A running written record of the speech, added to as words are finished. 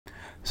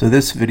So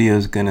this video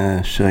is going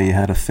to show you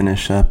how to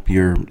finish up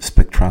your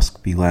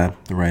spectroscopy lab,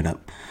 the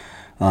write-up.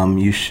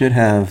 You should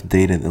have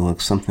data that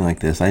looks something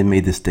like this. I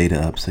made this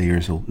data up, so your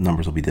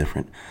numbers will be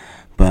different.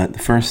 But the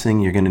first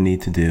thing you're going to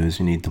need to do is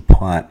you need to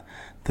plot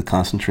the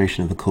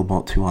concentration of the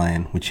cobalt-2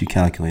 ion, which you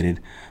calculated,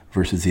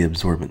 versus the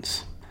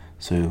absorbance.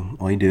 So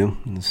all you do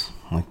is,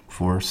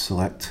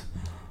 select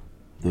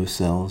those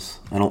cells.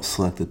 I don't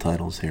select the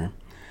titles here.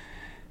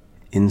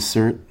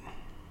 Insert,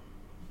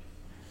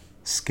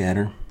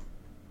 scatter.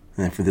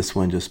 And then for this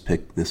one, just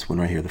pick this one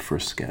right here, the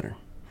first scatter.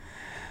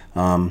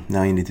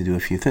 Now you need to do a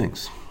few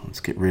things. Let's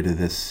get rid of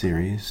this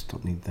series.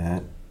 Don't need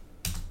that.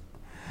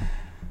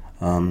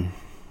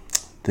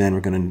 Then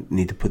we're going to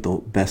need to put the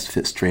best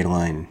fit straight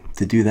line.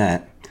 To do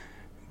that,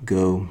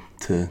 go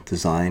to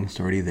Design. It's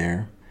already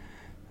there.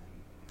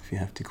 If you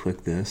have to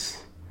click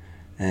this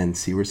and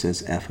see where it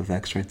says f of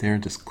x right there,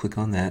 just click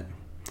on that.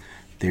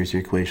 There's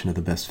your equation of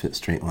the best fit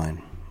straight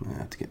line. I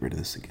have to get rid of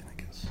this again, I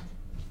guess.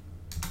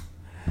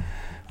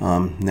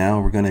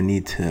 Now we're going to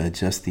need to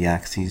adjust the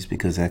axes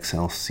because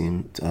XL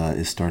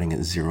is starting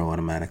at 0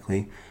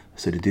 automatically.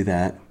 So to do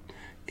that,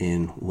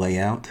 in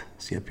Layout,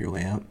 see up here,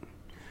 Layout,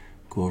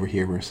 go over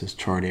here where it says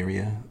Chart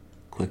Area,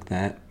 click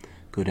that,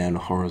 go down to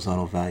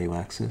Horizontal Value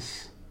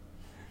Axis,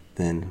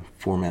 then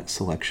Format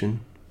Selection.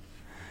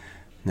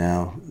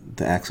 Now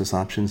the axis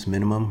options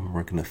minimum,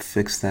 we're going to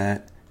fix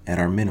that at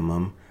our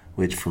minimum,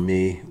 which for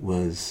me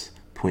was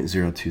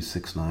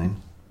 0.0269.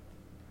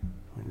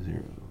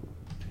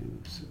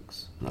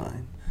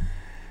 0.0269,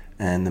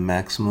 and the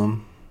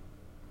maximum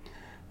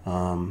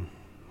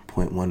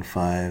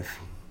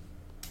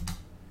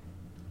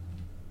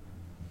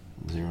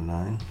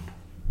 0.1509.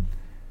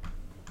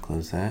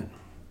 Close that,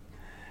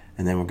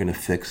 and then we're going to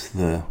fix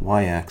the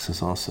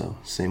y-axis also,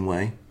 same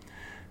way.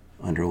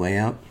 Under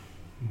Layout,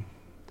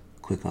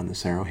 click on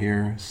this arrow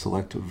here,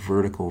 select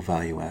Vertical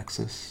Value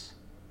Axis,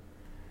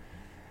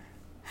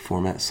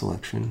 Format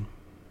Selection,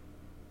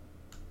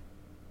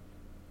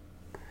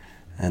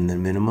 and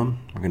then minimum,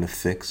 we're going to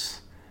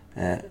fix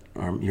at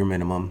your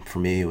minimum. For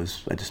me,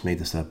 I just made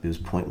this up, it was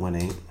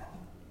 0.18.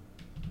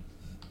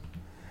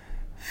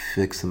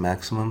 Fix the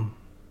maximum,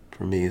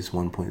 for me is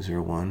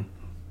 1.01.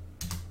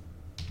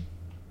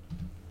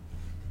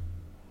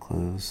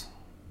 Close.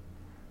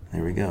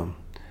 There we go.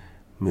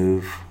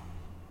 Move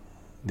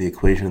the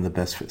equation of the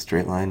best fit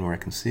straight line where I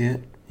can see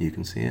it, you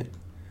can see it.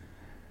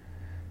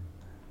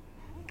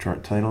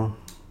 Chart title.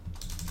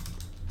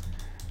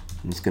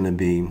 It's going to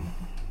be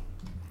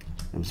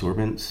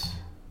absorbance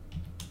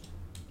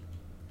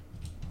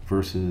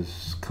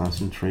versus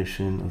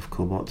concentration of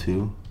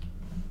cobalt-2.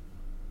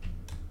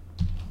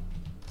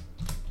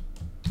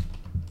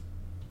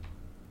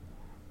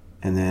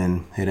 And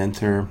then hit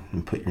enter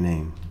and put your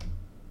name.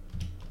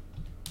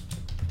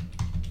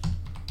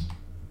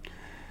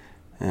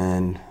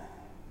 And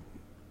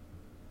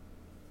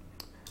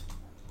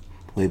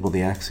label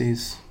the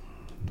axes.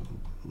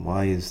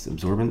 Y is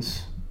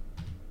absorbance,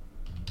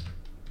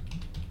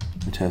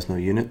 which has no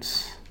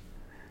units.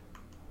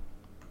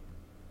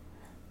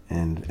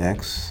 And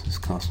X is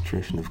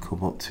concentration of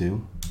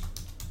cobalt-2.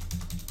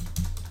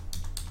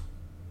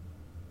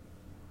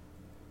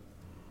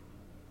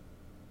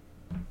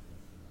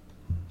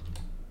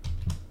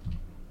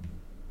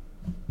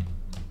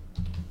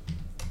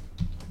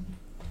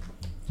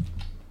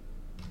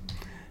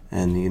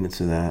 And the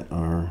units of that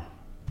are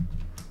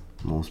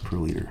moles per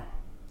liter.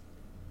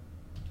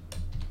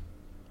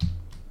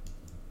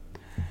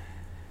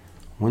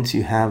 Once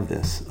you have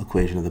this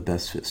equation of the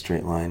best fit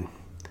straight line,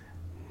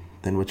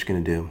 then what you're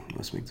going to do,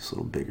 let's make this a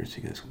little bigger so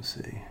you guys can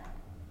see.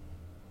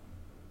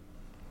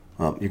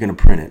 Well, you're going to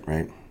print it,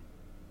 right?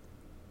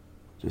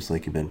 Just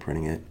like you've been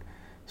printing it.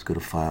 Let's go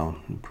to File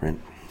and Print.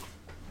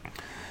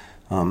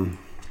 Now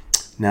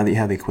that you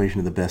have the equation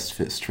of the best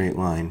fit straight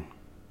line,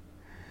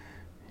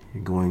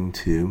 you're going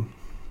to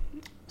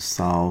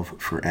solve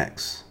for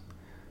X.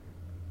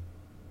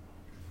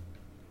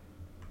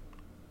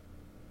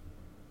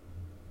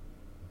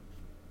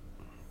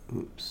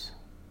 Oops.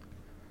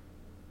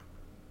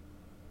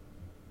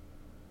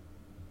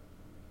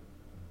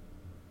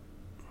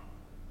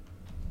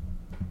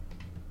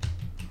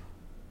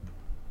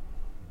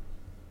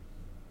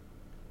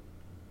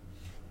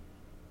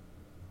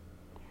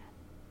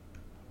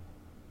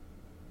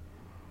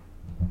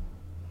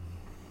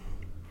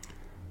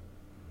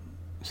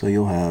 So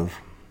you'll have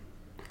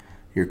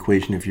your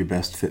equation of your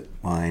best fit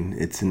line.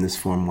 It's in this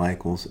form: y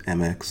equals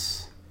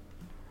mx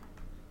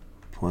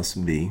plus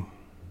b.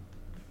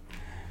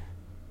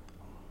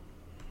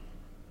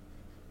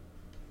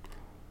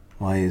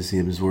 Y is the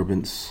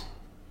absorbance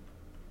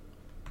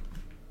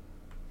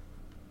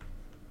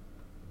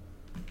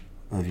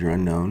of your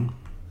unknown.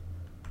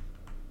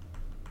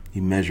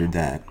 You measured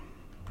that.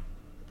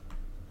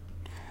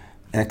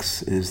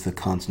 X is the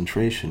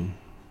concentration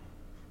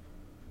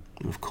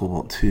of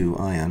cobalt-2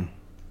 ion.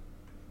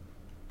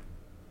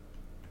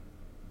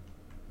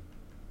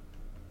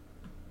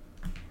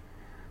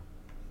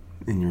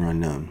 In your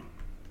unknown.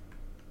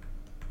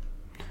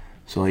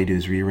 So all you do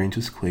is rearrange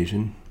this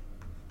equation,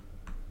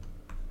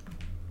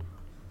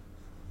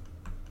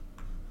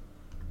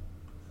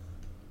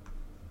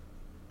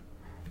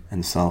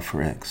 and solve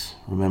for x.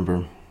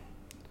 Remember,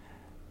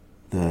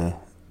 the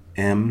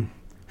m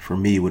for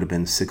me would have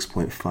been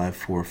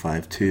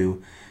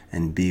 6.5452,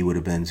 and b would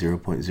have been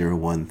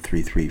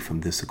 0.0133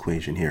 from this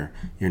equation here.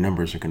 Your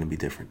numbers are going to be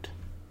different.